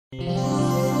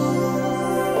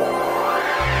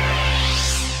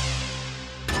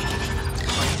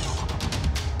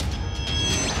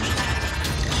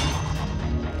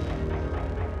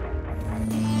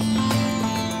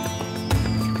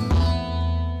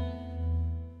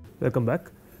Welcome back.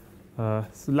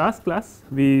 So, last class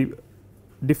we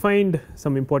defined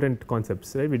some important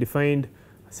concepts, right. We defined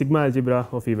sigma algebra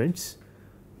of events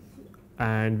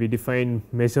and we defined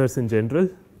measures in general,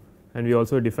 and we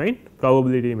also defined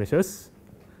probability measures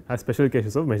as special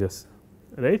cases of measures,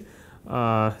 right.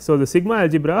 So, the sigma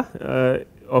algebra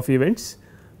of events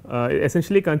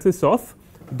essentially consists of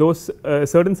those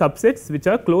certain subsets which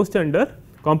are closed under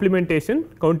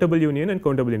complementation, countable union and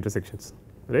countable intersections,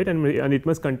 right, and it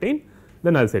must contain the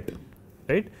null set,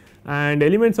 right. And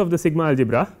elements of the sigma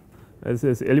algebra, as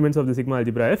elements of the sigma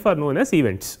algebra F are known as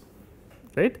events,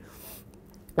 right.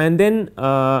 And then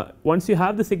once you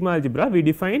have the sigma algebra, we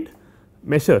defined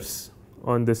measures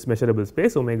on this measurable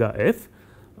space omega F,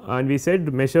 and we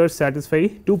said measures satisfy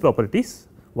two properties.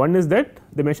 One is that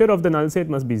the measure of the null set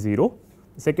must be 0,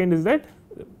 second is that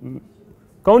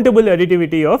countable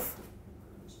additivity of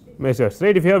measures,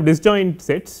 right. If you have disjoint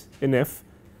sets in F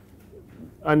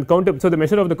and countable, so the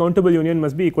measure of the countable union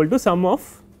must be equal to sum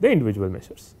of the individual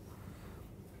measures.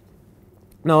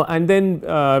 Now, and then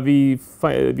we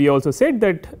also said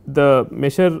that the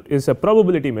measure is a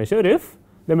probability measure if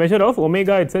the measure of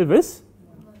omega itself is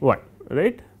 1,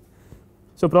 right.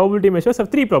 So, probability measures have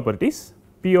three properties: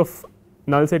 P of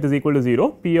null set is equal to 0,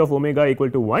 P of omega equal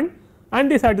to 1,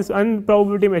 and and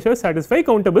probability measures satisfy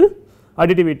countable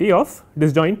additivity of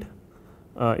disjoint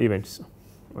events,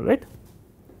 all right.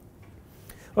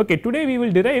 Okay, today we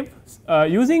will derive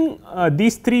using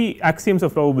these three axioms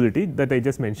of probability that I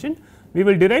just mentioned, we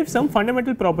will derive some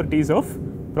fundamental properties of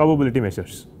probability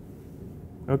measures.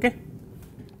 Okay.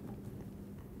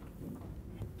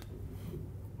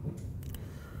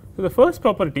 So, the first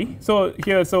property, so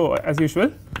here, so as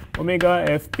usual omega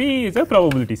f p is a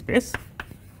probability space,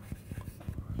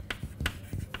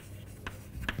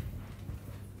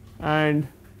 and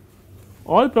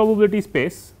all probability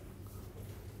space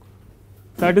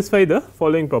satisfy the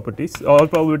following properties, all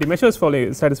probability measures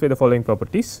satisfy the following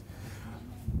properties: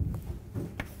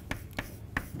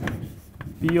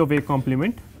 P of A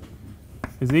complement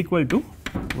is equal to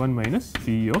 1 minus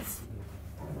P of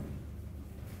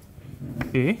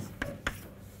A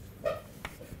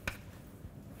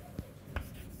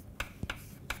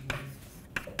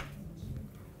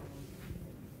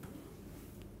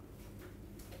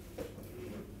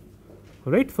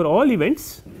right. For all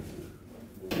events,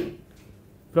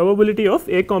 probability of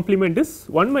A complement is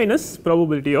 1 minus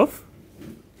probability of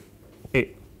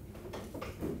A.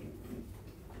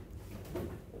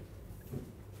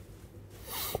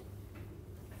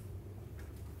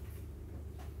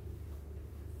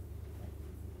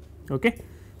 Okay.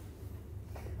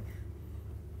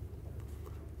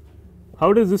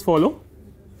 How does this follow?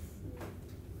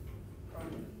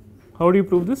 How do you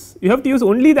prove this? You have to use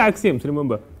only the axioms,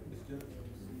 remember.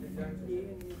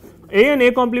 A and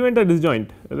A complement are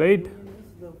disjoint, right.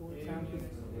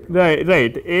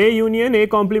 Right. A union A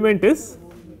complement is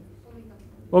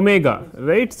omega,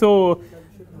 right. So,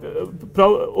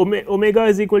 omega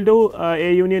is equal to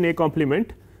A union A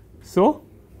complement. So,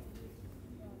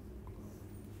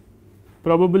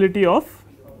 probability of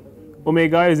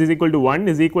omega is equal to 1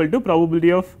 is equal to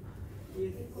probability of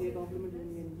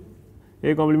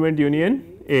A complement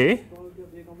union A,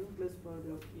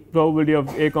 probability of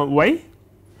A why?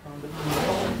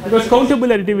 Because countable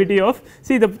additivity of,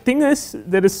 see the thing is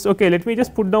there is, okay, let me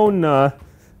just put down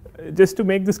just to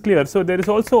make this clear. So, there is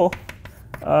also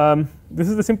this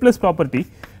is the simplest property,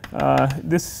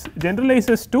 this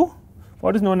generalizes to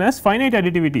what is known as finite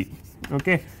additivity.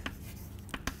 Okay.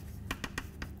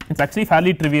 It is actually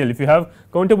fairly trivial. If you have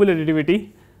countable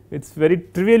additivity, it is very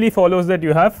trivially follows that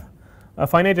you have a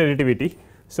finite additivity.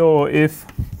 So, if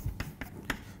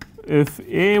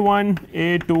A1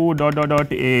 A2 dot dot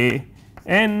dot A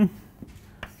n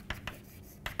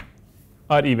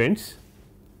are events,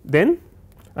 then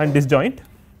and disjoint,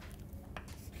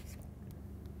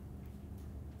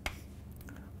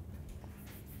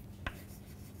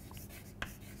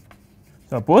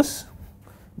 suppose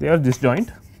they are disjoint,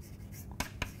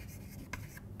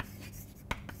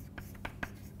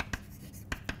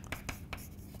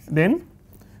 then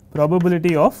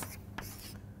probability of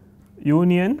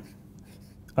union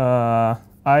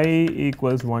I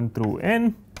equals 1 through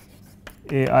n,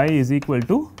 A I is equal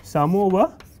to sum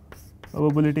over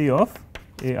probability of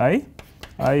A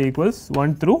I equals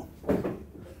 1 through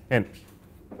n.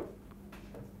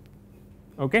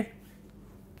 Okay.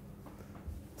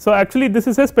 So, actually this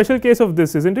is a special case of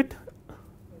this, is not it,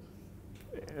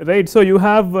 right. So, you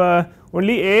have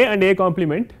only A and A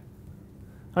complement,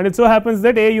 and it so happens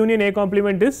that A union A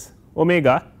complement is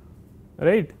omega,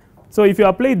 right. So, if you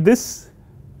apply this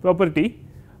property,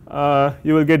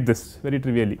 you will get this very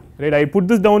trivially, right. I put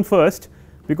this down first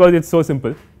because it is so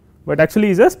simple, but actually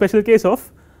is a special case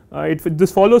of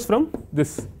this follows from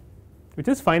this, which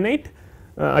is finite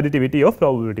additivity of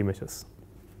probability measures.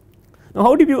 Now,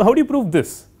 how do you prove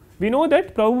this? We know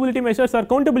that probability measures are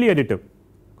countably additive,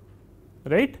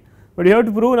 right, but you have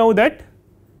to prove now that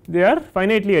they are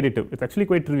finitely additive. It is actually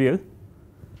quite trivial,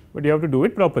 but you have to do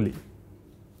it properly,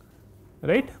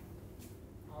 right.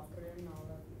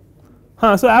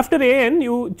 So, after a n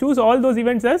you choose all those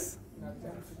events as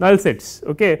null sets.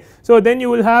 Okay. So, then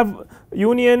you will have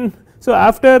union. So,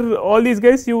 after all these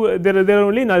guys there are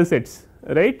only null sets,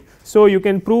 right. So, you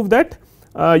can prove that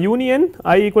union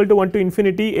I equal to 1 to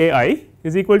infinity a I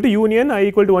is equal to union I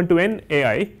equal to 1 to n a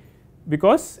I,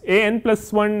 because a n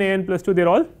plus 1 a n plus 2 they are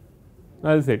all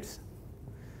null sets.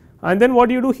 And then what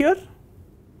do you do here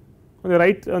on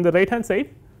the right hand side?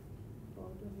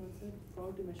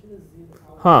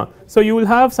 So, you will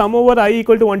have sum over I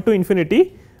equal to 1 to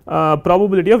infinity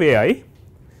probability of a I.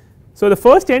 So, the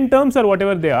first n terms are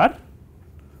whatever they are,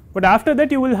 but after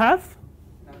that you will have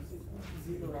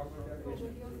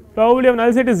probability of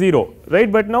null set is 0,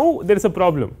 right, but now there is a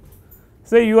problem.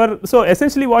 So,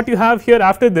 essentially what you have here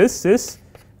after this is,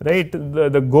 right,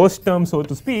 the ghost term, so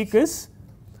to speak, is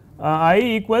I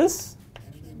equals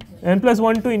n plus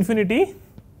 1 to infinity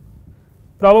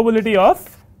probability of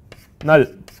null,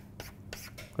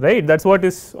 right. That is what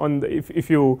is on the, if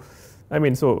you, I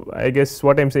mean, so I guess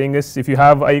what I am saying is, if you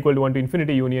have I equal to 1 to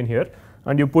infinity union here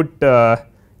and you put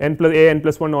n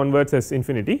plus 1 onwards as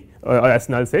infinity as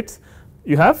null sets,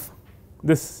 you have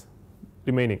this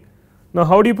remaining. Now,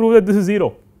 how do you prove that this is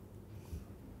 0?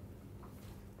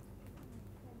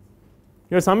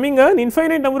 You are summing an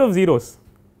infinite number of zeros,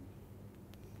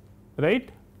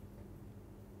 right.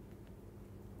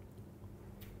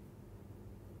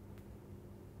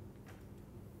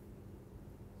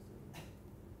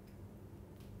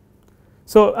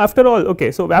 So, after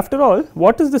all,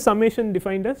 what is the summation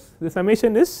defined as? The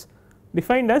summation is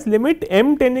defined as limit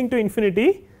m tending to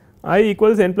infinity I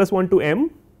equals n plus 1 to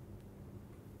m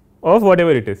of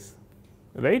whatever it is,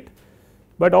 right,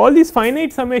 but all these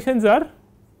finite summations are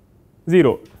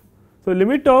 0. So,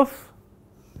 limit of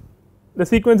the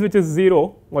sequence which is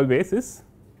 0 always is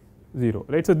 0,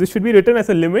 right. So, this should be written as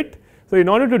a limit. So, in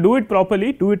order to do it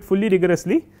properly, do it fully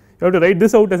rigorously, you have to write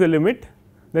this out as a limit,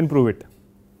 then prove it.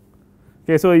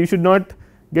 Okay. So, you should not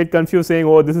get confused saying,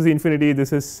 oh, this is infinity,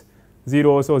 this is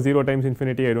 0, so 0 times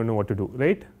infinity, I do not know what to do,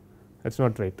 right, that is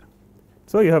not right.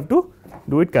 So, you have to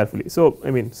do it carefully. So,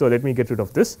 I mean, so let me get rid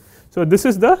of this. So, this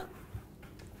is the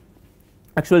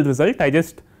actual result. I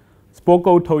just spoke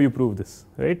out how you prove this,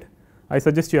 right. I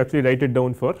suggest you actually write it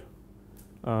down for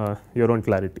your own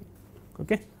clarity.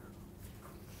 Okay.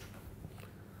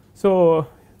 So,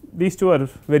 these two are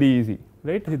very easy,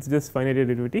 right, it is just finite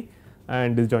additivity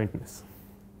and disjointness.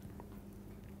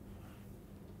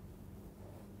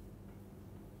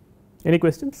 Any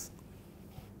questions?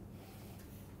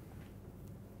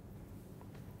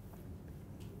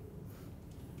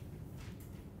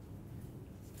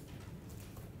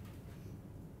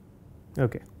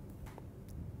 Okay.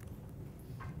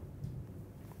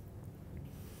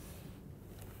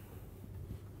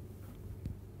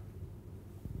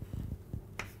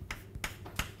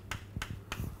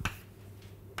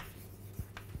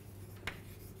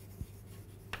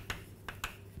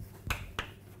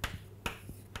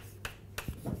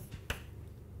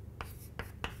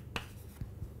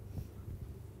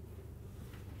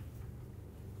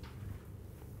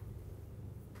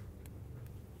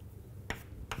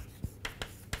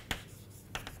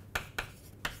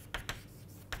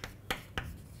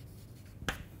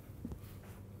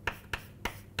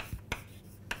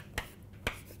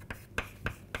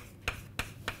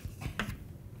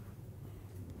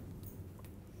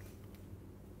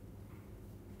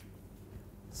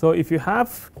 So, if you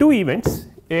have two events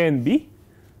A and B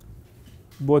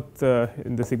both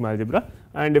in the sigma algebra,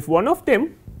 and if one of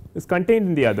them is contained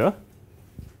in the other,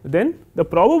 then the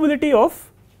probability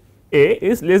of A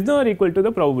is less than or equal to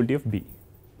the probability of B.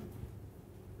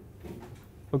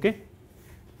 Okay.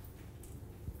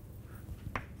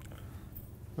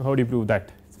 How do you prove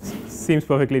that? Seems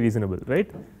perfectly reasonable,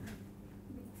 right?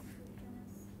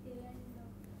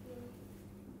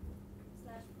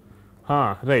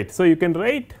 Right. So, you can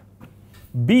write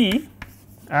B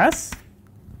as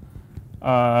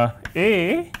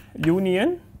A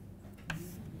union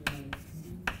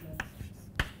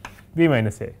B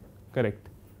minus A, correct.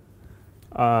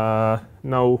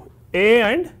 Now, A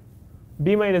and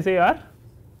B minus A are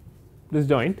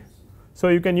disjoint. So,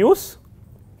 you can use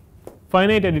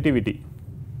finite additivity,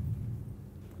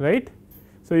 right.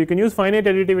 So, you can use finite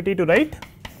additivity to write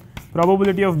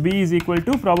probability of B is equal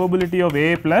to probability of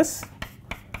A plus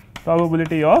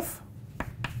probability of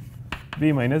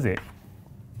B minus A,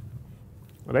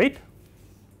 right.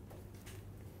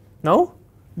 Now,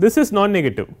 this is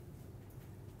non-negative.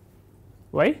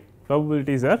 Why?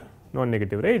 Probabilities are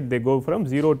non-negative, right, they go from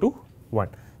 0 to 1.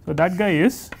 So, that guy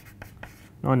is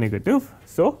non-negative.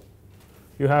 So,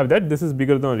 you have that this is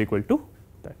bigger than or equal to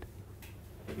that.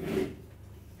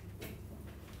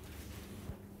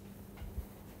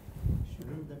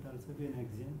 Shouldn't that also be an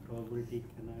axiom? Probability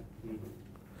cannot be.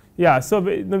 Yeah. So,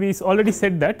 we already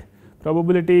said that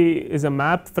probability is a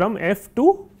map from f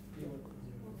to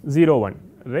 0 1,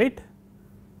 right,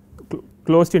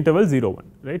 closed interval 0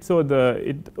 1, right. So,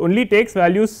 it only takes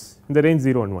values in the range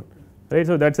 0 and 1, right.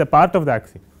 So, that is a part of the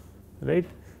axiom, right.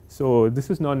 So, this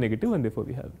is non-negative and therefore,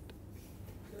 we have it.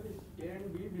 A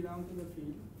and B belong to the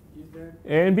field, is that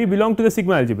A and B belong to the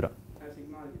sigma algebra.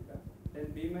 Sigma algebra,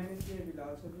 then B minus A will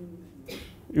also be.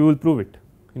 You will prove it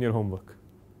in your homework,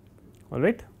 all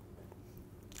right.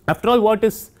 After all, what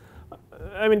is,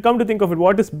 I mean, come to think of it,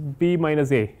 what is B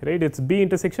minus A, right, it is B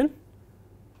intersection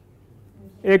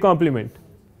A complement.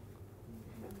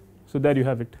 So, there you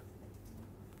have it,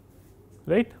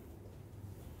 right.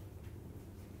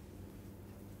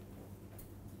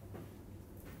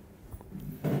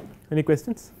 Any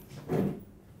questions?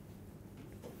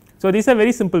 So, these are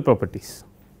very simple properties.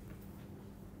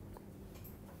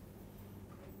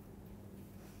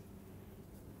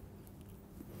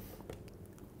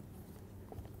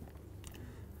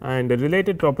 And a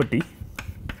related property,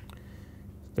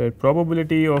 the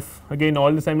probability of, again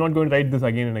all this I am not going to write this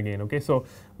again and again. Okay. So,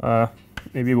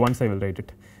 maybe once I will write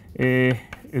it. A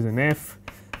is an F,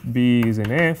 B is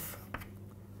an F,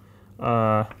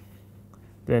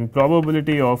 then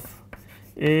probability of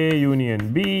A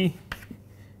union B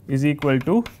is equal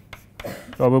to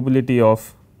probability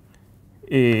of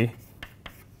A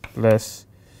plus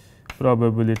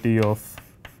probability of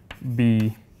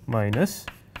B minus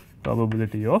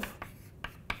probability of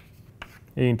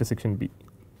A intersection B.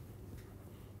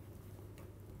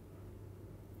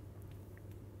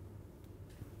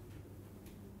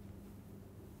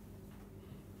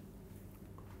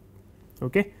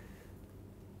 Okay.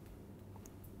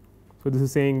 So, this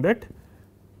is saying that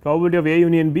probability of A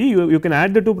union B, you can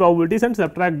add the two probabilities and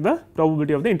subtract the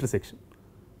probability of the intersection,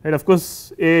 right. Of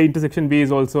course, A intersection B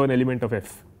is also an element of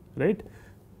F, right.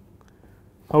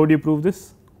 How would you prove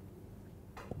this?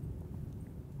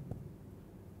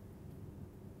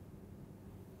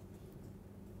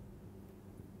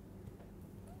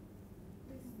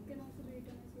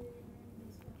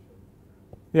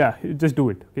 Yeah, you just do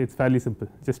it, okay, it is fairly simple,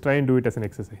 just try and do it as an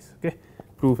exercise, okay,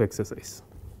 proof exercise.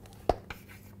 It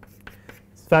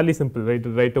is fairly simple, right, to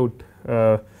write out,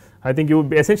 I think you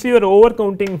essentially you are over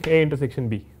counting A intersection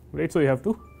B, right. So, you have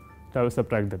to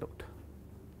subtract that out.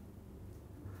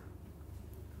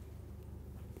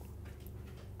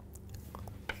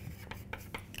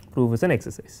 Proof is an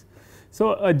exercise.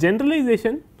 So, a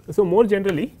generalization, so more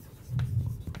generally,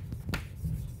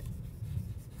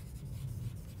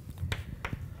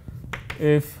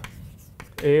 if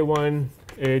A1,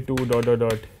 A2 dot dot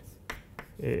dot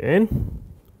AN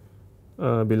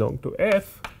belong to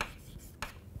F,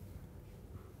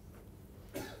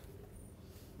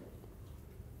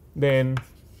 then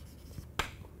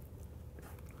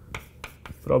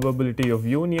probability of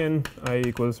union I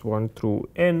equals 1 through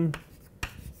n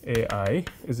AI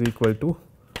is equal to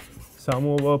sum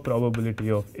over probability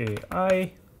of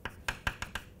AI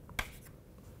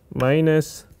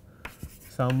minus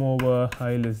sum over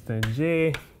I less than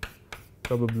j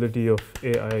probability of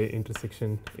AI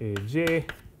intersection AJ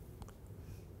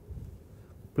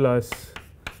plus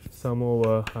sum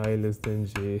over I less than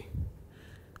j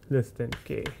less than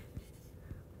k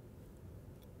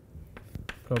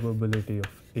probability of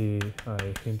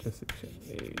AI intersection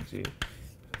AJ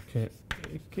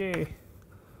k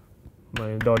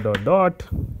my dot dot dot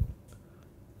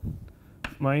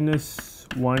minus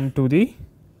 1 to the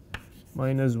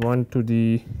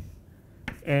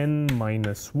n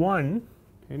minus 1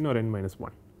 n or n minus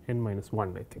 1 n minus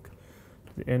 1 I think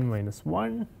the n minus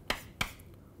 1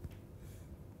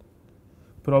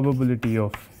 probability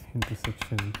of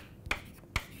intersection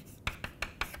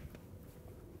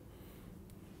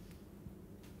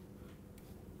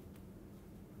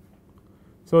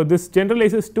So, this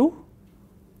generalizes to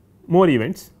more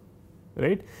events,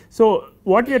 right. So,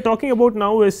 what we are talking about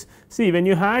now is, see, when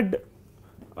you had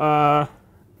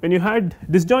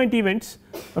disjoint events,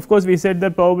 of course, we said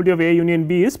that probability of A union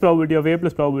B is probability of A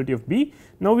plus probability of B.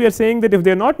 Now, we are saying that if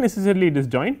they are not necessarily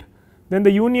disjoint, then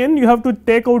the union you have to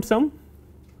take out some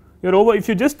you are over, if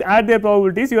you just add their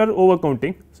probabilities, you are over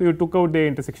counting. So, you took out the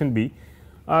intersection B.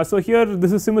 So, here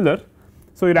this is similar.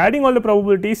 So, you are adding all the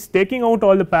probabilities, taking out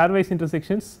all the pairwise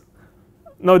intersections.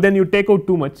 Now, then you take out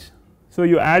too much. So,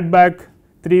 you add back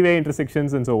 3-way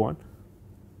intersections and so on,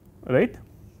 right.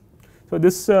 So,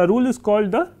 this rule is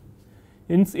called the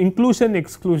inclusion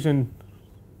exclusion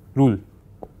rule,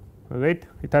 right.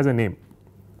 It has a name,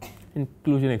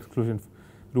 inclusion exclusion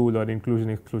rule or inclusion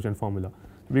exclusion formula,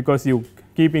 because you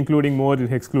keep including more,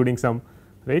 excluding some,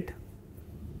 right.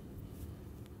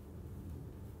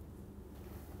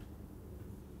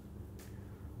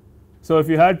 So, if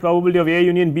you had probability of A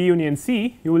union B union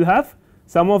C, you will have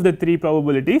sum of the 3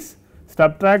 probabilities,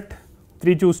 subtract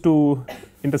 3 choose 2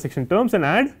 intersection terms and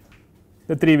add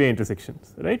the 3-way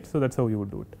intersections, right. So, that is how you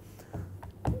would do it.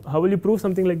 How will you prove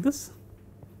something like this?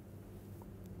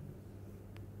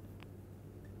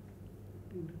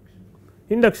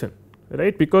 Induction,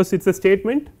 right, because it is a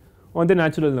statement on the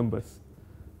natural numbers,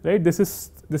 right. This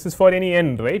is for any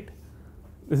n, right,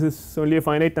 this is only a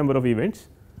finite number of events,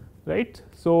 right.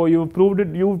 So, you proved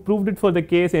it for the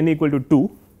case n equal to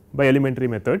 2 by elementary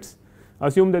methods.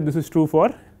 Assume that this is true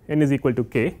for n is equal to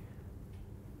k,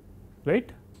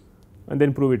 right, and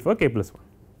then prove it for k plus 1,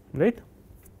 right.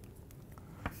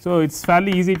 So, it is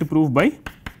fairly easy to prove by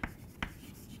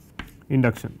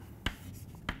induction,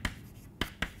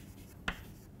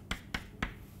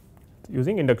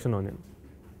 using induction on n.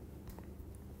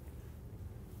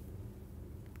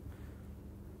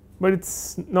 But it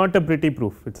is not a pretty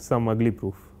proof, it is some ugly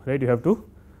proof, right. You have to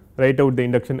write out the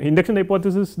induction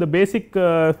hypothesis. The basic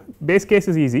base case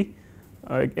is easy,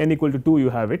 n equal to 2 you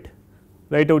have it,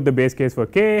 write out the base case for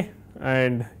k,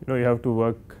 and you have to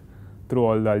work through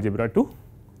all the algebra to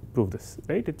prove this,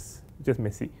 right. It is just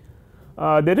messy.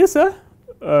 There is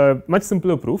a much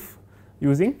simpler proof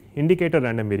using indicator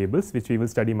random variables, which we will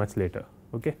study much later.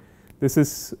 Okay. This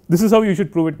is how you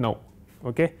should prove it now,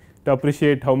 okay, to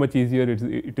appreciate how much easier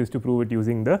it is to prove it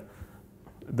using the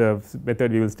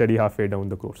method we will study halfway down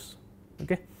the course.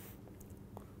 Okay.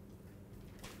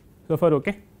 So far,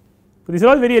 okay. So, these are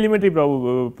all very elementary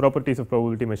properties of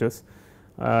probability measures.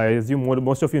 I assume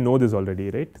most of you know this already,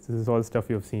 right. This is all stuff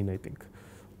you have seen, I think.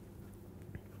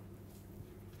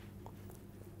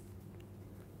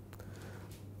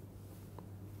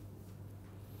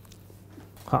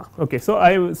 Okay. So,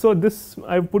 I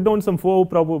have put down some 4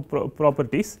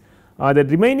 properties. The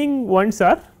remaining ones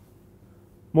are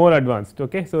more advanced.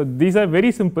 Okay. So, these are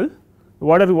very simple.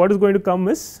 What is going to come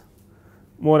is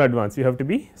more advanced. You have to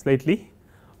be slightly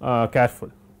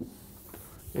careful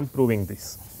in proving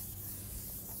this.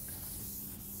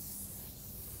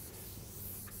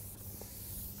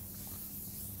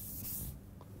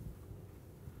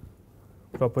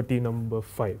 Property number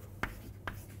 5.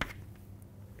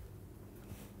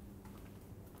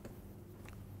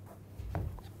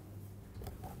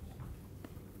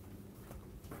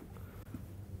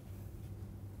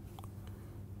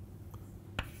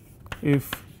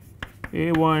 If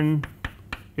A1,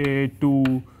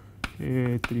 A2,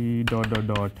 A3 dot dot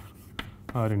dot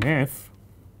are in F,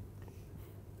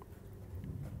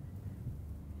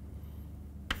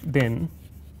 then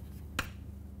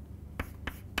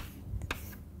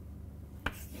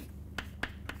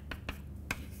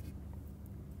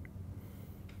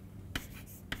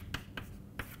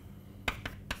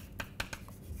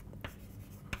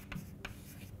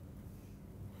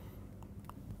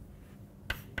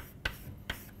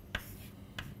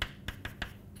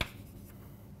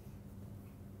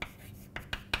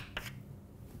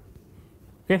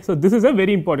okay. So, this is a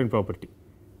very important property.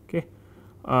 Okay.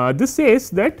 This says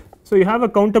that, so you have a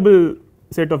countable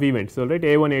set of events, so right,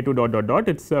 A1, A2 dot dot dot,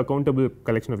 it is a countable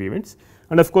collection of events,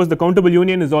 and of course, the countable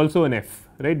union is also an F,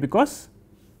 right, because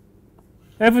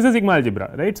F is a sigma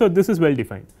algebra, right. So, this is well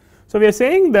defined. So, we are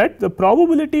saying that the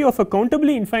probability of a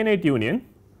countably infinite union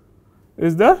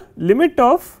is the limit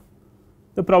of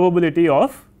the probability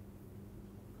of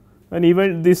an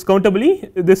event, this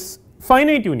this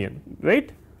finite union,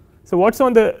 right. So, what is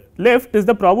on the left is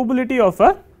the probability of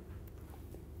a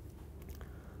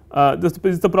this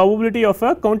is the probability of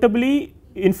a countably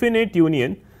infinite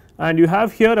union, and you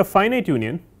have here a finite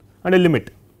union and a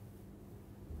limit,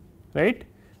 right,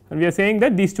 and we are saying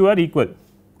that these two are equal.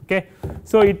 Okay.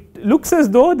 So, it looks as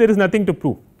though there is nothing to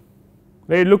prove,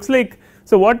 right. It looks like,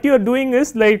 so what you are doing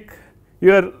is like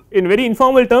you are in very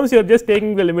informal terms, you are just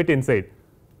taking the limit inside,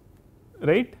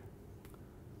 right.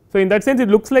 So, in that sense it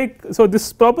looks like, so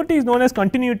this property is known as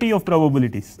continuity of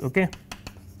probabilities. Okay.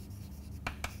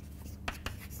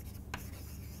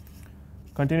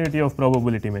 Continuity of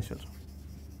probability measure,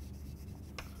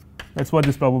 that is what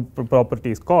this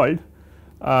property is called.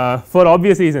 for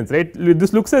obvious reasons, right.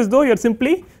 This looks as though you are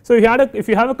simply, so if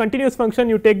you have a continuous function,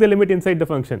 you take the limit inside the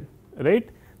function, right.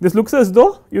 This looks as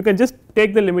though you can just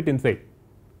take the limit inside,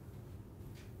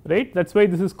 right. That is why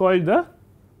this is called the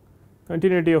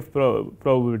continuity of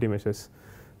probability measures.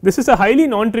 This is a highly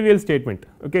non trivial statement,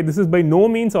 okay. This is by no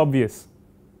means obvious.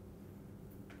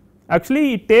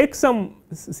 Actually it takes some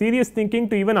serious thinking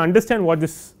to even understand what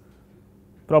this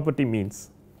property means.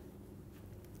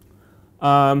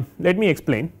 Let me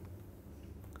explain.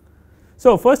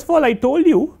 So, first of all, I told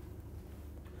you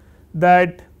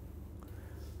that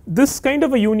this kind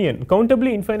of a union,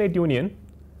 countably infinite union,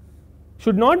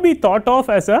 should not be thought of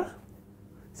as a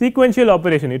sequential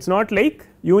operation. It is not like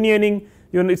unioning,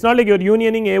 it is not like you are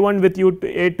unioning A1 with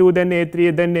A2, then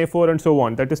A3, then A4 and so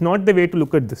on. That is not the way to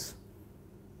look at this,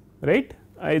 right.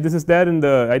 This is there in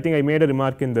the, I think I made a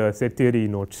remark in the set theory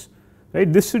notes,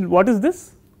 right. This should, what is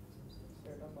this?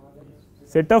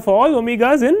 Set of all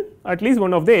omegas in at least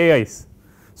one of the AIs.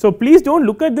 So, please do not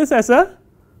look at this as a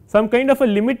some kind of a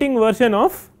limiting version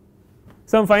of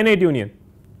some finite union,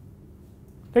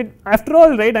 right. After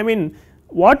all, right, I mean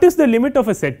what is the limit of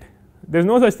a set? There is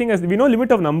no such thing as, we know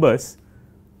limit of numbers,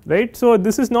 right. So,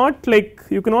 this is not like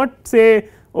you cannot say,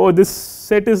 oh, this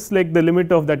set is like the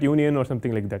limit of that union or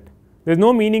something like that, there is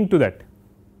no meaning to that,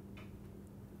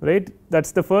 right. That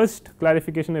is the first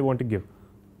clarification I want to give,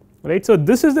 right. So,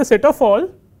 this is the set of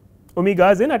all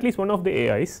omegas in at least one of the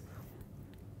AIs,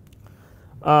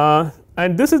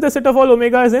 and this is the set of all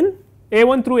omegas in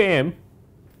A1 through AM,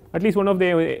 at least one of the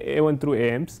A1 through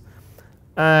AMs,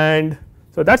 and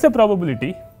so that is a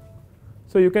probability.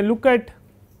 So, you can look at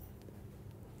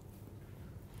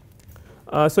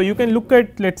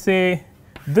let us say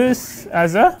this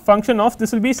as a function of,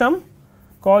 this will be some,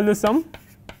 call this some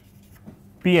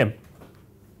PM,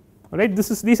 right.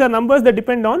 These are numbers that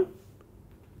depend on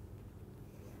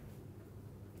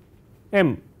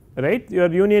M, right. You are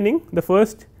unioning the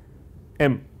first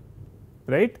M,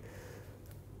 right.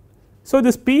 So,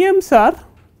 this PMs are,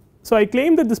 so I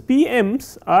claim that this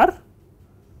PMs are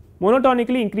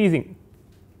monotonically increasing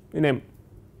in M,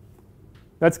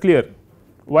 that is clear.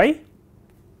 Why?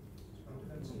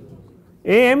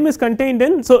 AM is contained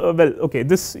in, so well, okay,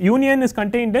 this union is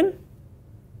contained in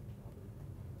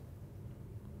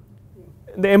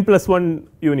the M plus 1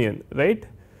 union, right.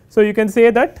 So, you can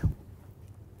say that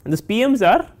this PMs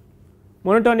are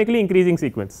monotonically increasing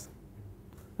sequence,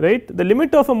 right. The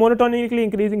limit of a monotonically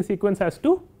increasing sequence has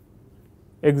to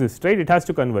exist, right, it has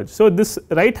to converge. So, this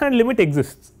right hand limit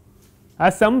exists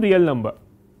as some real number,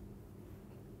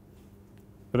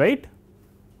 right,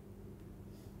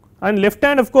 and left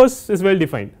hand of course is well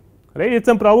defined, right. It is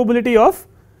some probability of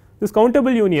this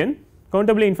countable union,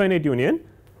 countably infinite union,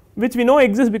 which we know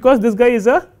exists because this guy is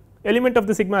a element of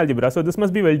the sigma algebra. So, this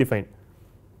must be well defined.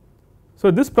 So,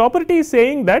 this property is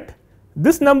saying that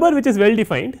this number which is well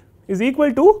defined is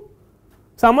equal to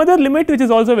some other limit which is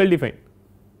also well defined,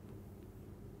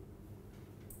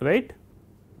 right,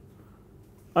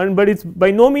 and but it is by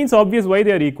no means obvious why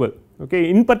they are equal, okay.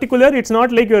 In particular, it is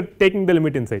not like you are taking the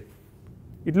limit inside,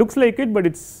 it looks like it, but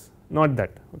it is not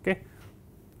that, okay.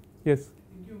 Yes.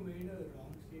 I think you made a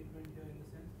wrong statement here in the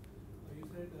sense you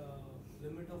said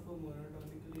limit of a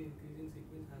monotonically increasing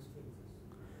sequence has to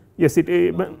exist. Yes, it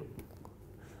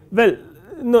well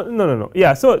no,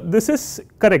 yeah. So, this is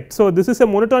correct. So, this is a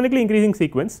monotonically increasing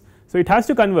sequence. So, it has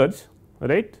to converge,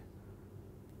 right,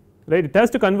 it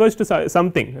has to converge to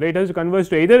something, right, it has to converge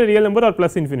to either a real number or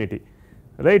plus infinity,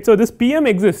 right. So, this PM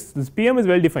exists, this PM is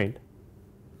well defined,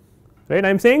 right. I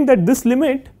am saying that this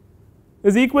limit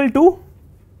is equal to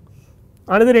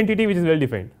another entity which is well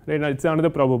defined, right, it is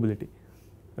another probability,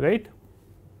 right.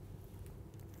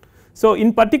 So,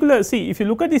 in particular, see, if you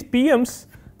look at these PMs,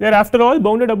 they are after all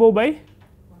bounded above by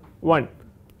 1,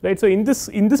 right. So, in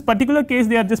this particular case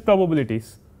they are just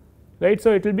probabilities, right.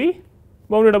 So, it will be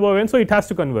bounded above 1, so it has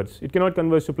to converge, it cannot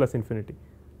converge to plus infinity,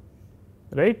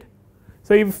 right.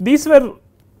 So, if these were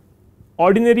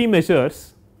ordinary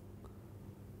measures,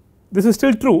 this is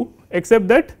still true, except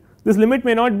that this limit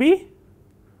may not be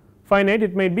finite,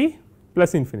 it might be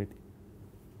plus infinity,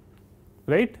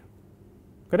 right,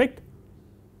 correct.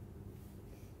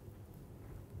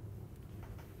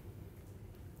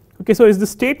 Okay, so, is the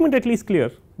statement at least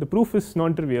clear? The proof is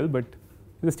non trivial, but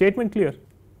is the statement clear?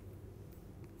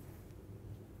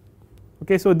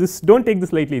 Okay, so, this do not take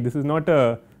this lightly, this is not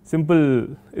a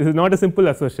simple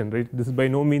assertion, right, this is by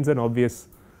no means an obvious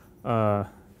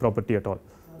property at all.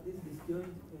 These disjoint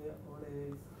odd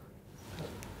AIs,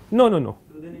 No, do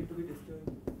they need to be disjoint?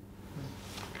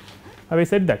 have I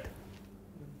said that?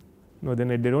 No, then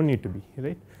they do not need to be,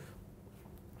 right.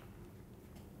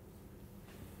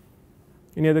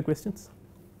 Any other questions?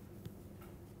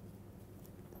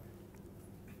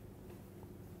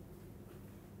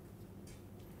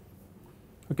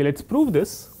 Okay, let us prove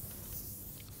this.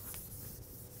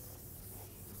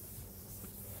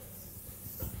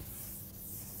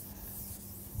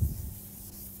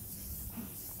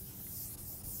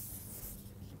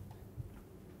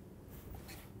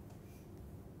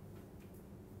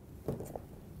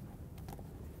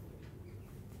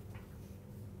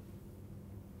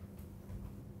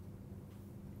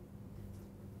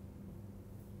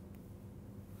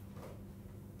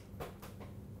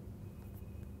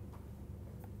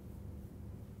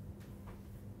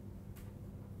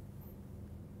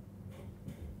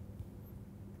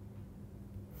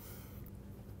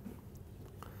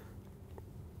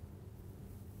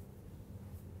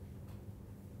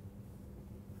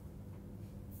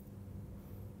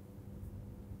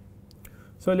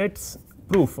 So, let us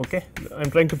prove. Okay, I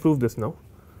am trying to prove this now.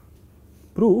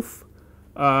 Proof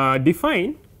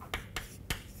define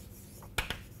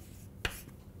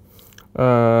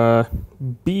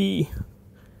B.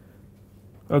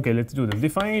 Okay, let us do this.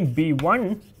 Define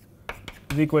B1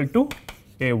 is equal to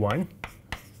A1,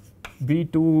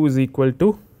 B2 is equal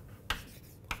to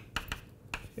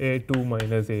A2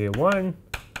 minus A1,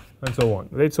 and so on.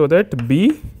 Right. So that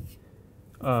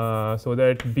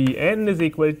Bn is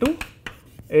equal to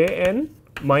An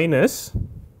minus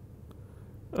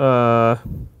so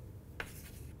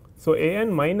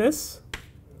An minus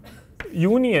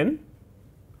union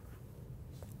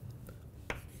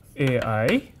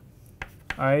Ai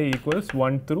I equals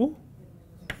 1 through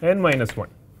n minus 1,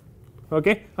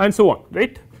 okay, and so on,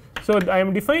 right. So, I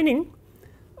am defining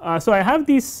so I have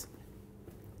these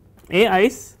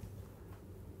Ai's,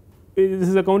 this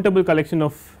is a countable collection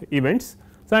of events.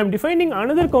 So, I am defining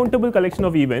another countable collection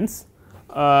of events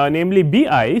namely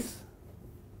Bi's,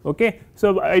 okay.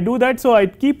 So, I do that. So, I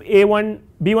keep A1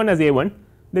 B1 as A1,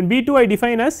 then B2 I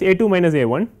define as A2 minus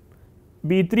A1,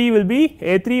 B3 will be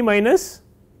A3 minus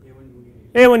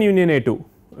A1 union A2,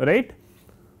 right,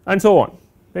 and so on,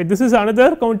 right. This is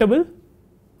another countable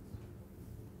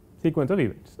sequence of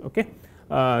events, okay.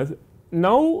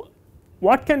 Now,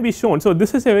 what can be shown? So,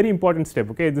 this is a very important step,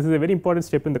 okay. This is a very important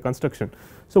step in the construction.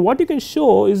 So, what you can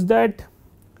show is that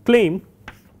claim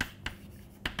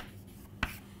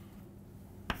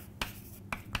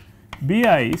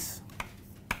Bi's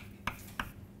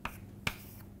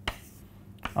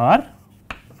are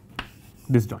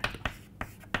disjoint.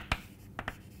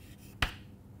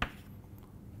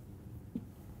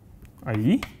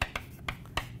 I.e.,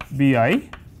 Bi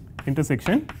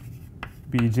intersection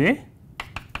Bj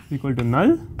equal to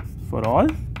null for all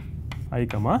I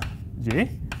comma j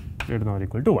greater than or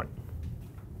equal to 1.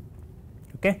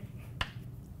 Okay.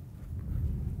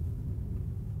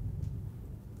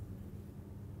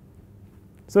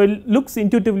 So, it looks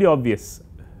intuitively obvious,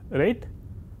 right,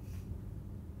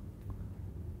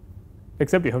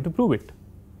 except you have to prove it,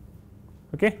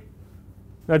 okay.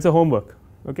 That is a homework,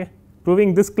 okay.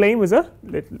 Proving this claim is a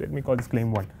let me call this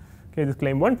claim 1, okay. This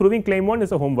claim 1, proving claim 1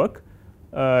 is a homework.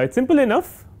 It is simple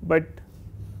enough, but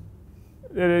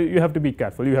you have to be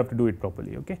careful, you have to do it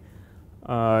properly, okay.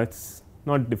 It is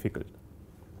not difficult.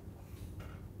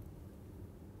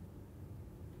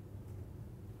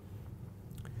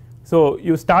 So,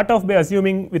 you start off by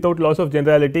assuming without loss of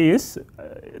generality is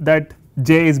that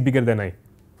j is bigger than I,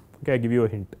 okay. I give you a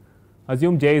hint,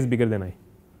 assume j is bigger than I.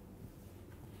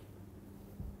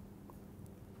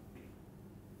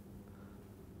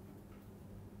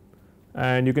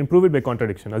 And you can prove it by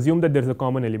contradiction, assume that there is a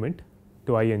common element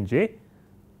to I and j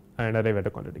and arrive at a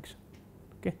contradiction,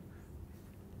 okay.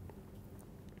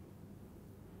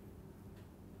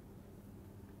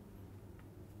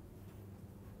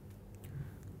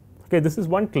 Okay, this is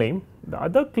one claim. The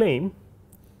other claim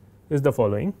is the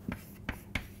following.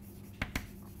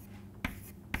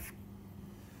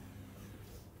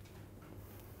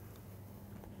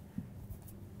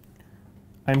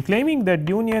 I am claiming that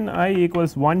union I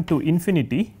equals 1 to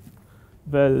infinity,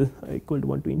 well I equal to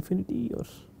 1 to infinity or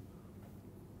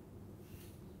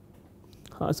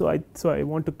so I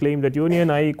want to claim that union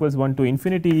I equals 1 to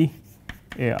infinity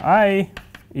A I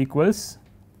equals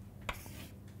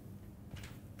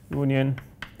union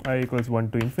I equals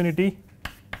 1 to infinity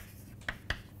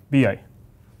B I.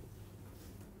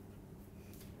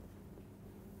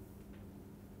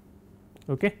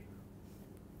 Okay.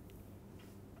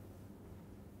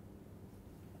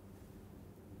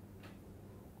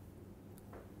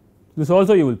 This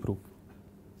also you will prove,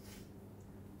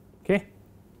 okay.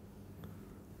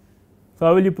 So,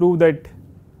 how will you prove that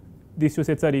these two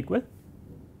sets are equal? 1 .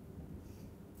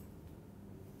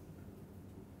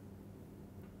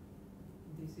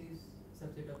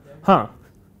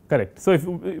 Correct. So, if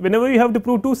whenever you have to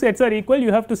prove two sets are equal,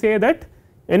 you have to say that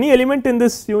any element in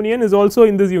this union is also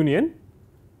in this union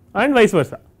and vice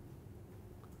versa,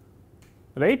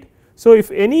 right. So,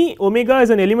 if any omega is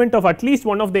an element of at least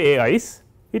one of the AI's,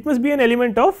 it must be an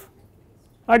element of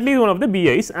at least one of the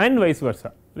BI's and vice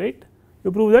versa, right.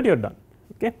 You prove that, you are done.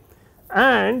 Okay.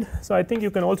 And so, I think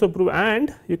you can also prove,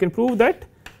 and you can prove that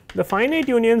the finite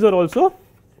unions are also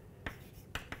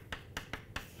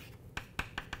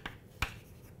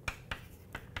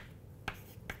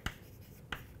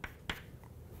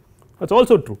that is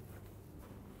also true.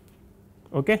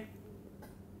 Okay.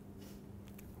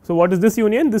 So, what is this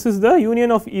union? This is the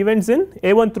union of events in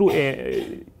A1 through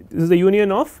A, this is the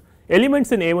union of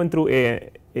elements in A1 through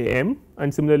AM,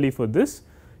 and similarly for this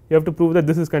you have to prove that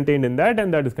this is contained in that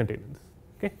and that is contained in this.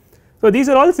 Okay. So, these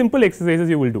are all simple exercises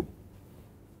you will do.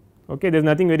 Okay. There is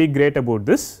nothing very great about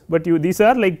this, but you these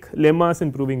are like lemmas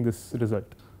in proving this result,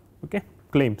 okay,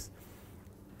 claims.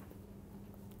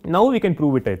 Now, we can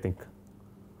prove it, I think.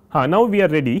 Now, we are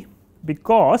ready,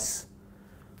 because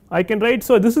I can write.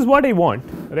 So, this is what I want,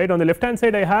 right. On the left hand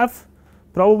side I have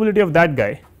probability of that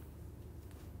guy,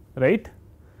 right.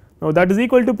 Now, that is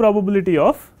equal to probability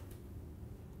of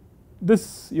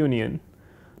this union.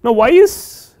 Now, why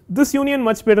is this union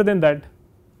much better than that?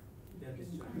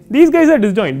 These guys are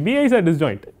disjoint, BI's are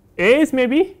disjoint, A's may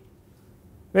be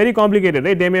very complicated,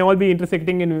 right. They may all be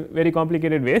intersecting in very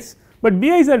complicated ways, but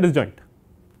BI's are disjoint.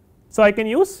 So, I can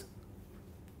use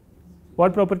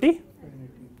what property?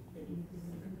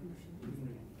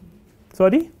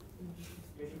 Sorry,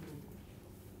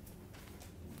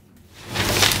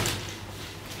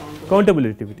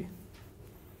 countability,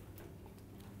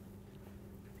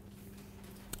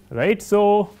 right.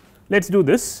 So, let us do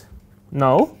this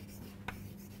now.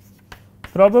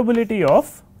 Probability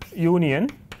of union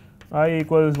I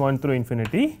equals 1 through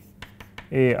infinity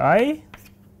AI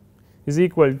is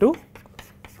equal to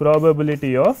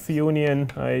probability of union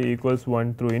I equals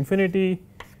 1 through infinity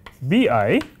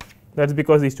BI, that is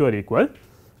because these two are equal,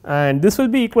 and this will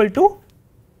be equal to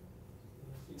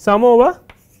sum over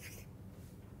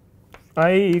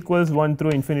I equals 1 through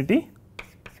infinity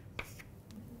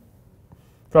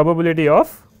probability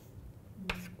of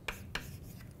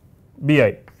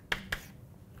BI,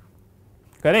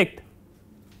 correct.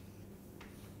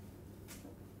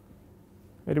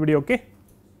 Everybody okay?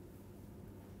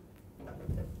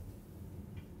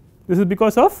 This is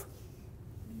because of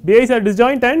BI's are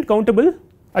disjoint and countable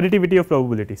additivity of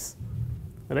probabilities,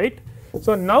 right.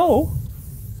 So, now,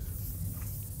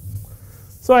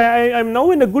 so I am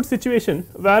now in a good situation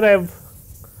where I have,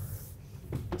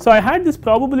 so I had this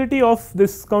probability of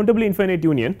this countably infinite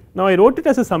union. Now, I wrote it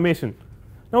as a summation.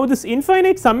 Now, this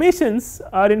infinite summations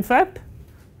are in fact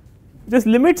just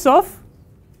limits of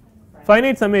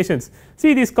finite summations.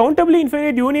 See, these countably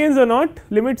infinite unions are not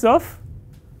limits of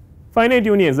finite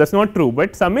unions, that is not true,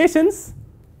 but summations,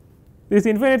 this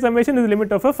infinite summation is the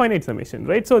limit of a finite summation,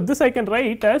 right. So, this I can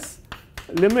write as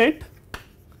limit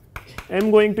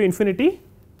m going to infinity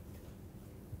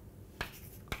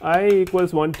I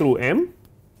equals 1 through m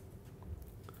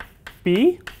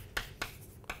p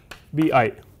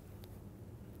bi,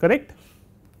 correct.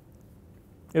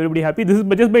 Everybody happy? This is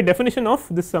just by definition of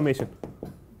this summation.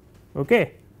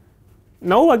 Okay.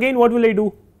 Now, again what will I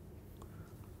do?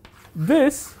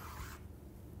 This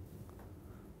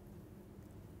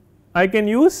I can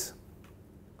use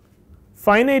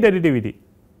finite additivity,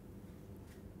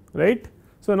 right.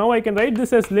 So, now I can write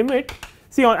this as limit.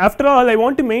 See, after all I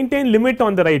want to maintain limit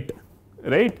on the right,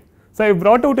 right. So, I have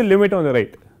brought out a limit on the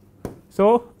right.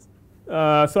 So,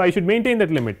 so I should maintain that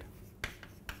limit,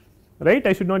 right.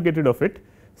 I should not get rid of it.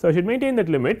 So, I should maintain that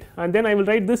limit, and then I will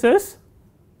write this as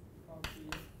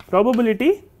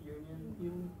probability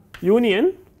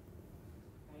union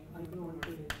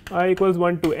I equals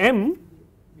 1 to m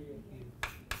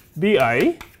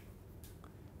bi,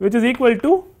 which is equal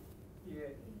to,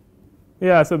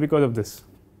 yeah. So, because of this,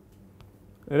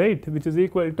 right, which is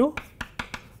equal to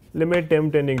limit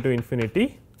m tending to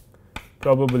infinity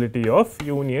probability of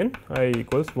union I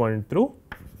equals 1 through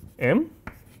m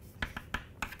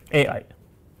ai.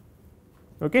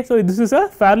 Okay. So, this is a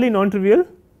fairly non-trivial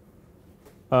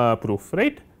proof,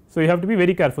 right. So, you have to be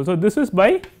very careful. So, this is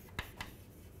by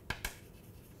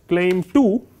claim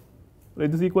 2,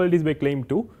 right, this equality is by claim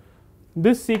 2,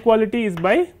 this equality is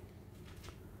by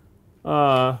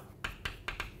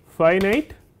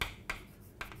finite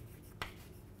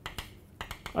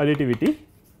additivity,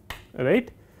 right.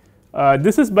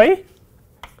 This is by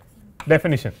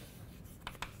definition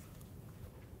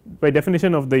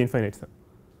of the infinite sum,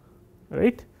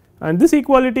 right, and this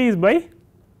equality is by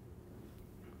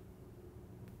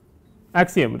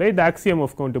axiom, right, the axiom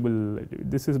of countable additivity.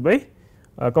 This is by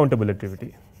countable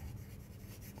additivity.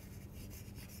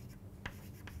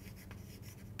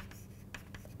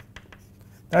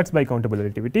 That is by countable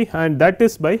additivity, and that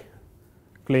is by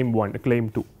claim 1, claim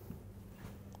 2.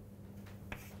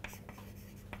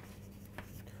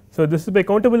 So, this is by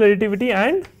countable additivity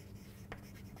and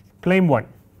claim 1,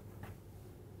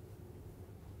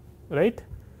 right,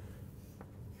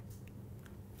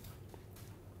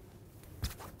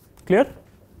 clear.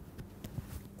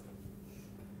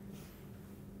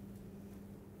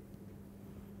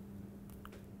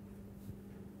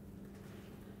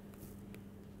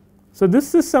 So,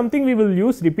 this is something we will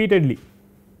use repeatedly.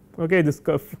 Okay, this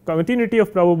continuity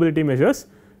of probability measures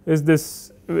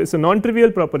is a non trivial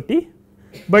property,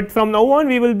 but from now on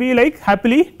we will be like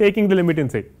happily taking the limit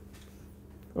inside.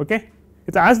 Okay.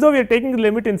 It is as though we are taking the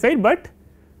limit inside, but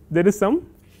there is some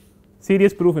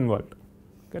serious proof involved,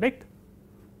 correct.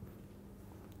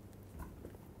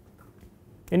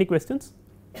 Any questions?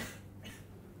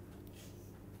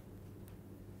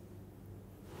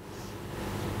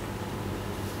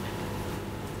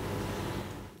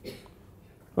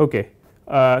 Okay.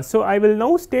 So, I will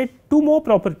now state two more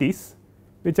properties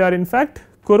which are in fact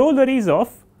corollaries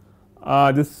of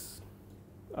this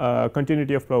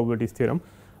continuity of probabilities theorem,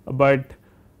 but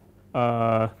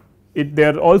they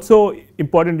are also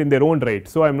important in their own right.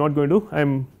 So, I am not going to I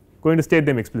am going to state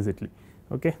them explicitly.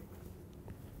 Okay.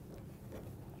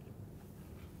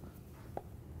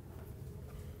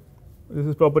 This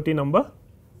is property number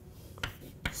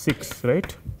 6,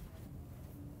 right.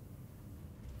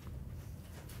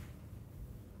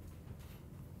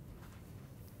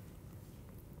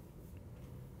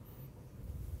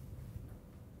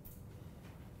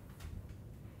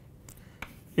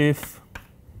 If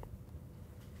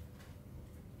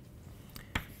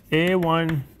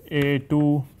A1,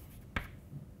 A2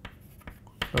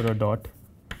 or a dot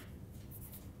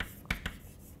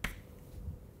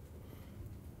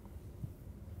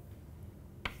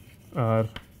are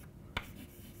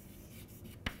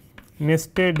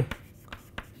nested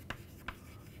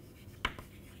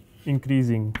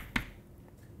increasing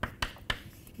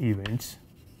events,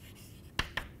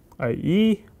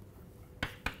 i.e.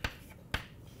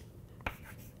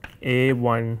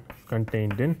 A1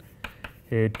 contained in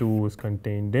A2 is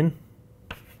contained in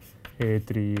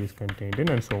A3 is contained in,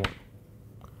 and so on.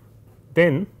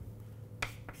 Then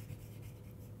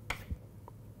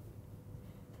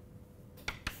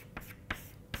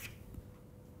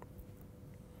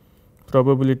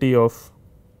probability of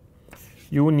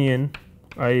union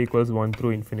I equals 1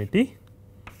 through infinity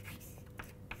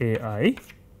AI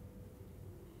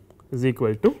is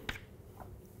equal to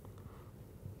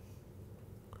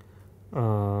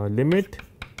limit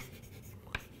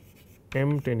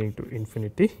m tending to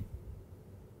infinity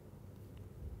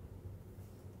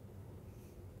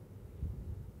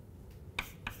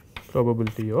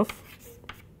probability of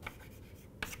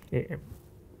A m.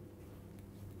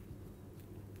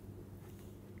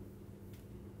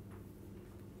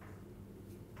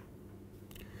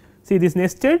 See, this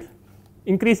nested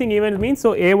increasing event means,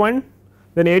 so A1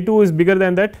 then A2 is bigger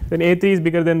than that, then A3 is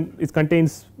bigger than it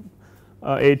contains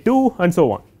A2 and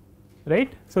so on,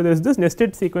 right. So, there is this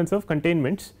nested sequence of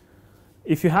containments.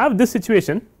 If you have this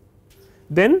situation,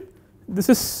 then this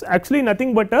is actually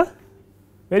nothing but a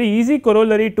very easy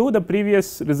corollary to the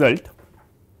previous result.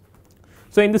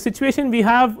 So, in this situation we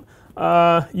have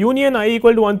union I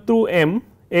equal to 1 through m,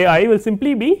 A I will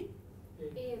simply be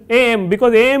A m,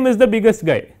 because A m is the biggest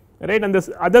guy, right, and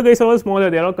the other guys are all smaller,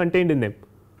 they are all contained in them,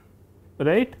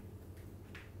 right,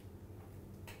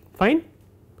 fine.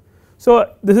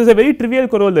 So, this is a very trivial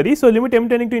corollary. So, limit m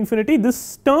tending to infinity,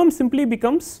 this term simply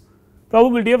becomes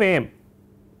probability of A m,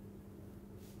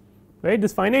 right.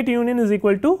 This finite union is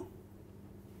equal to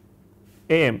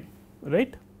A m,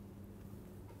 right,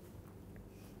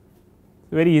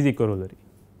 very easy corollary.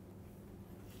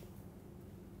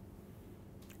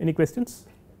 Any questions?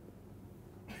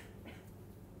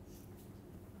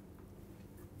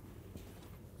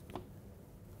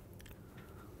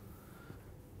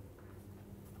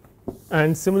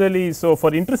 And similarly, so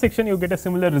for intersection you get a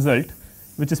similar result,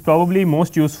 which is probably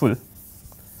most useful.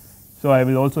 So, I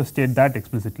will also state that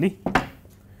explicitly.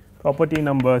 Property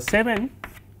number 7,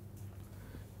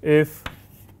 if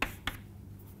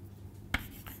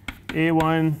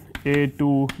A1,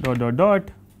 A2 dot dot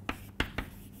dot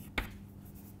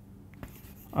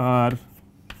are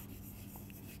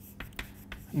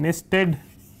nested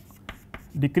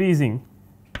decreasing,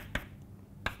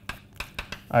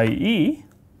 i.e.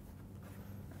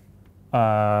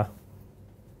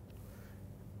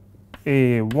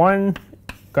 A1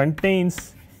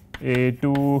 contains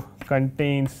A2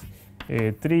 contains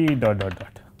A3 dot dot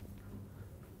dot.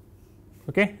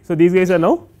 Okay. So, these guys are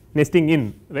now nesting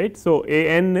in, right. So,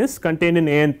 an is contained in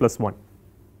an plus 1,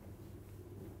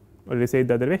 or let us say it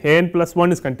the other way, an plus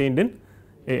 1 is contained in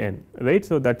an, right.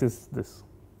 So, that is this.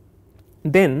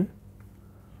 Then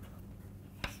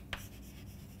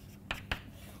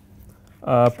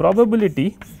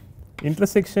probability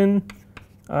intersection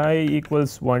I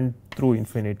equals 1 through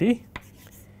infinity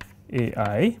a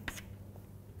I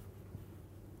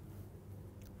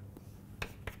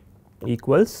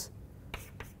equals,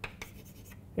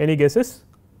 any guesses?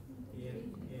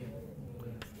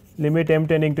 Limit m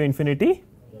tending to infinity,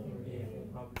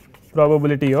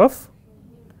 probability of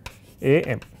a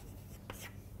m.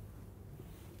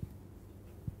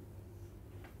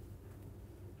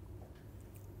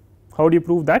 How do you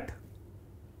prove that?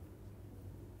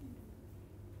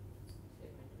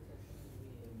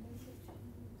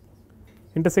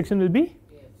 Intersection will be,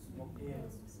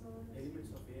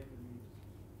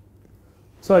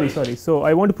 sorry. So,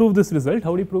 I want to prove this result.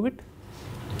 How do you prove it?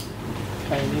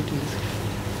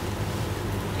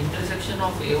 Intersection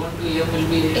of A1 to AM will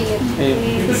be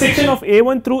AM. Intersection of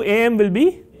A1 through AM will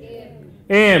be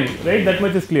AM, right. That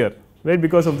much is clear, right,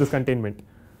 because of this containment.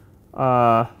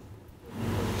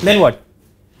 Then what?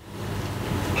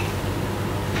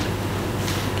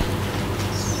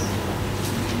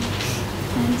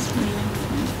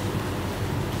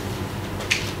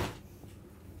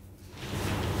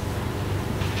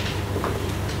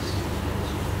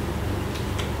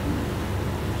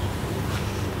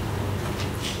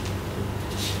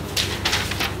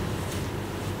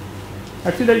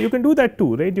 Actually, you can do that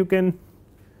too, right. You can,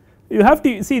 you have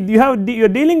to see, you are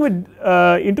dealing with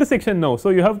intersection now. So,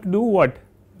 you have to do what?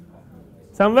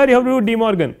 Somewhere you have to do De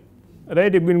Morgan,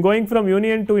 right. You have been going from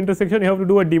union to intersection, you have to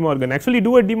do a De Morgan. Actually,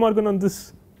 do a De Morgan on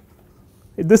this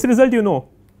result, you know.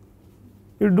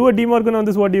 You do a De Morgan on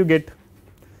this, what do you get?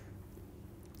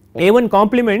 A1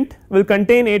 complement will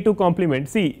contain A2 complement.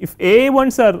 See, if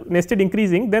A1s are nested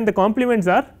increasing, then the complements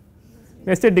are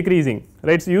nested decreasing,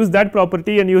 right. So, use that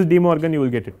property and use De Morgan, you will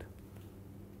get it,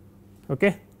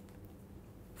 okay,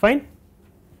 fine.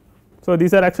 So,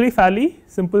 these are actually fairly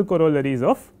simple corollaries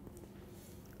of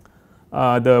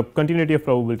the continuity of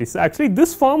probabilities. So, actually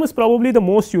this form is probably the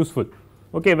most useful,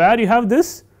 okay, where you have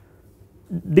this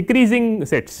decreasing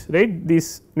sets, right,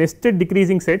 these nested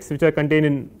decreasing sets which are contained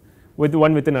in with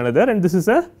one within another, and this is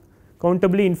a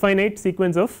countably infinite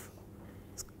sequence of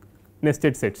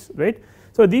nested sets, right.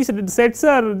 So, these sets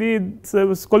are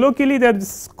colloquially they are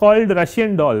called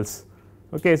Russian dolls,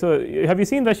 okay. So, have you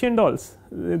seen Russian dolls?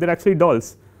 They are actually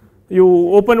dolls. You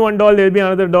open one doll, there will be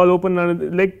another doll, open another,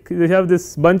 like they have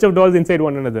this bunch of dolls inside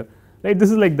one another, right.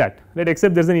 This is like that, right,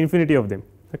 except there is an infinity of them,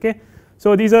 okay.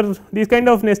 So, these kind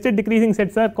of nested decreasing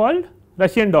sets are called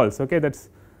Russian dolls, okay, that is,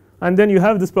 and then you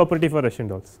have this property for Russian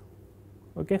dolls,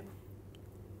 okay.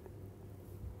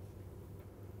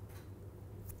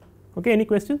 Okay, any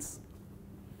questions?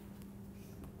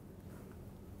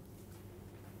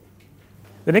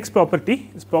 The next property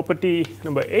is property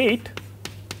number 8,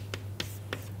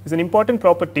 is an important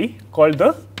property called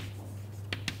the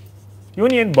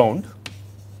union bound.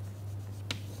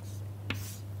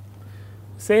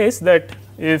 Says that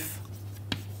if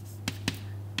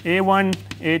A1,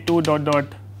 A2 dot dot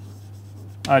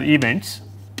are events,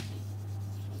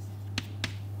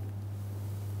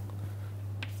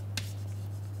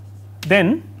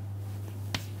 then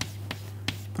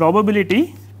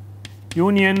probability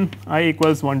union I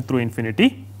equals 1 through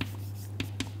infinity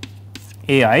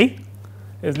A I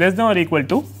is less than or equal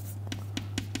to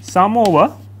sum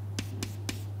over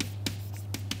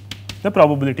the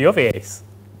probability of A I's.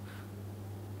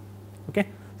 Okay.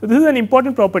 So, this is an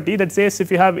important property that says if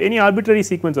you have any arbitrary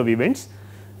sequence of events,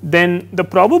 then the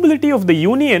probability of the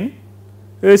union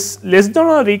is less than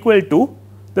or equal to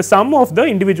the sum of the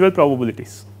individual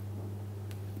probabilities,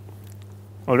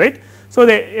 all right. So,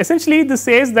 essentially this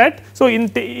says that, so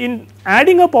in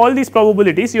adding up all these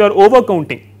probabilities you are over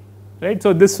counting, right.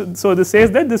 So, this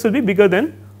says that this will be bigger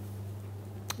than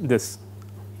this,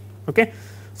 okay.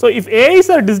 So, if A's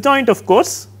are disjoint, of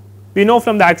course we know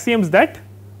from the axioms that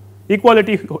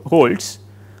equality holds,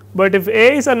 but if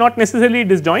A's are not necessarily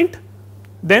disjoint,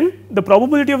 then the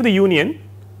probability of the union,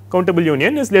 countable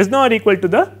union, is less than or equal to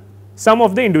the sum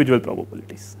of the individual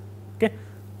probabilities, okay.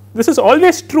 This is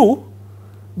always true,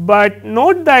 but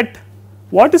note that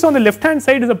what is on the left hand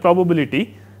side is a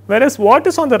probability, whereas what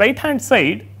is on the right hand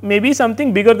side may be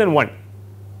something bigger than 1,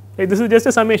 right. This is just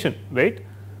a summation, right.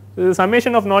 This is a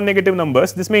summation of non negative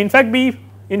numbers, this may in fact be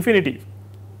infinity,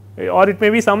 or it may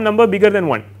be some number bigger than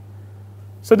 1,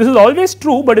 So, this is always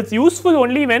true, but it is useful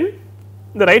only when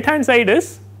the right hand side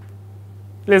is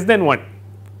less than 1.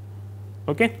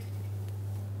 Okay.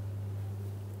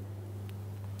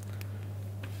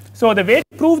 So, the way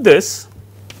to prove this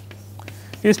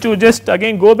is to just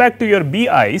again go back to your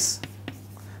BIs.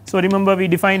 So, remember we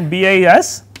defined BI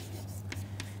as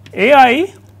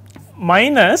AI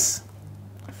minus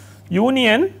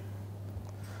union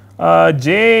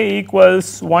j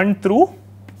equals 1 through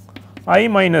I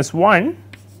minus 1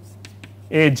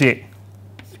 AJ,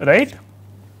 right.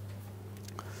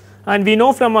 And we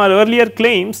know from our earlier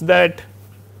claims that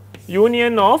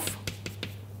union of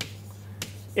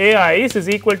AIs is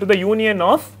equal to the union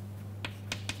of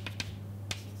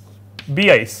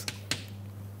BIs,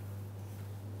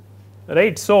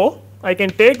 right. So, I can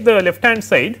take the left hand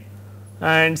side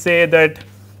and say that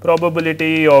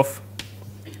probability of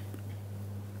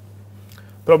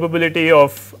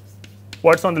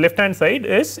what is on the left hand side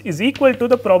is equal to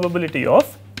the probability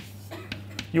of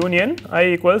union I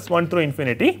equals 1 through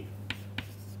infinity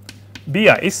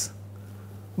BIs,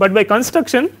 but by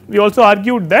construction we also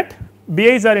argued that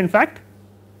BIs are in fact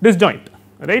disjoint,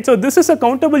 right. So, this is a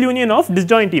countable union of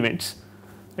disjoint events,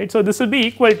 right. So, this will be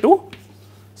equal to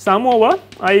sum over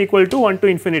I equal to 1 to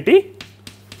infinity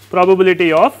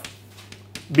probability of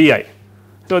BI.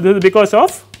 So, this is because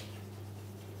of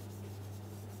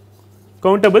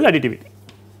countable additivity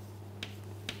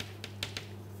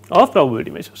of probability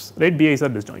measures, right. BIs are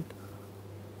disjoint.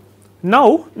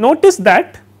 Now, notice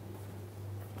that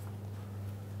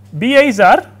BIs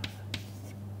are,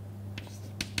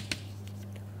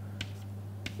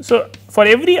 so for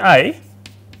every I,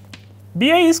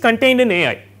 BI is contained in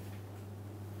AI,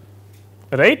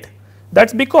 right. That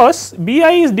is because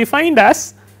BI is defined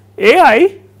as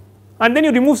AI and then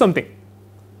you remove something,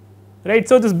 right.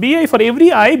 So, this BI for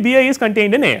every I, BI is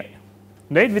contained in AI,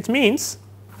 right, which means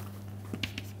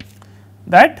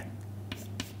that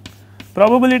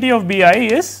probability of BI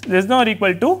is less than or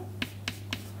equal to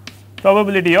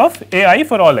probability of AI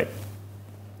for all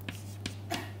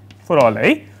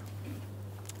I,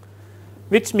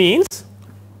 which means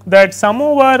that sum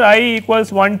over I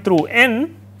equals 1 through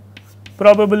n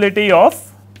probability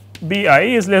of BI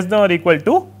is less than or equal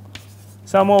to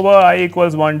sum over I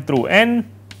equals 1 through n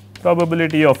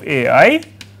probability of AI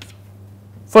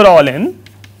for all n,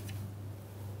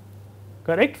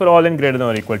 correct, for all n greater than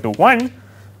or equal to 1.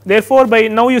 Therefore, by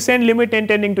now you send limit n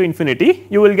tending to infinity,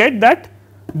 you will get that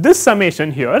this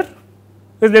summation here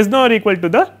is less than or equal to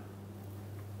the,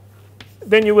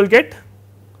 then you will get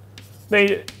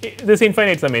this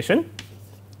infinite summation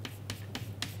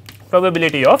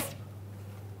probability of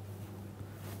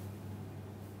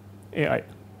AI.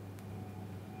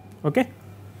 Okay.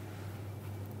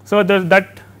 So,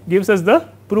 that gives us the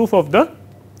proof of the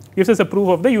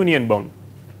union bound.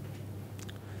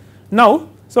 Now,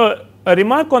 so a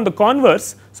remark on the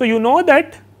converse. So, you know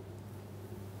that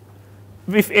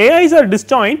if AIs are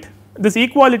disjoint, this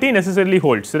equality necessarily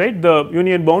holds, right. The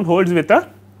union bound holds with a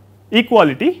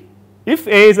equality if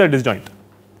AIs are disjoint.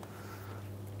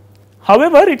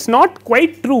 However, it is not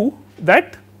quite true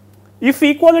that if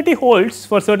equality holds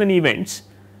for certain events,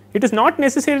 it is not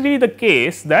necessarily the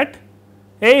case that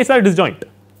AIs are disjoint.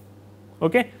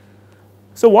 Okay.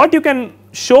 So, what you can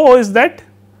show is that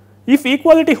if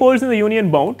equality holds in the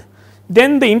union bound,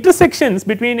 then the intersections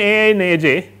between AI and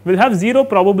AJ will have 0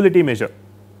 probability measure.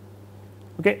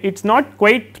 Okay. It is not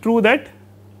quite true that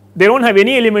they do not have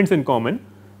any elements in common,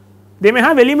 they may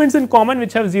have elements in common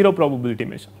which have 0 probability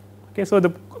measure. Okay. So,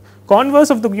 the converse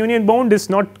of the union bound is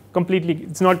not completely,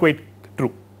 it is not quite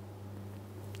true.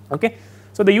 Okay.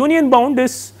 So, the union bound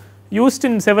is used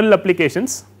in several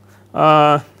applications.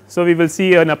 So, we will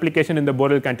see an application in the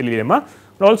Borel-Cantillo lemma,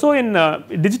 but also in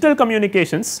digital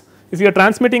communications. If you are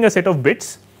transmitting a set of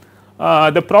bits,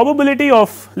 the probability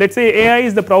of, let us say AI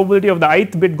is the probability of the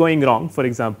ith bit going wrong, for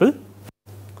example,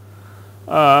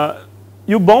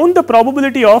 you bound the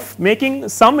probability of making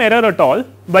some error at all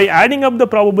by adding up the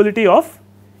probability of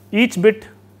each bit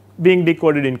being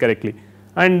decoded incorrectly,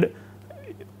 and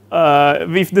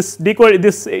if this decode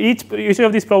this each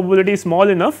of these probability is small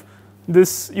enough,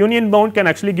 this union bound can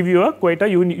actually give you a quite a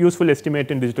useful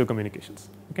estimate in digital communications.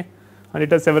 Okay. And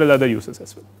it has several other uses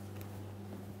as well.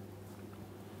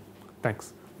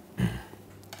 Thanks.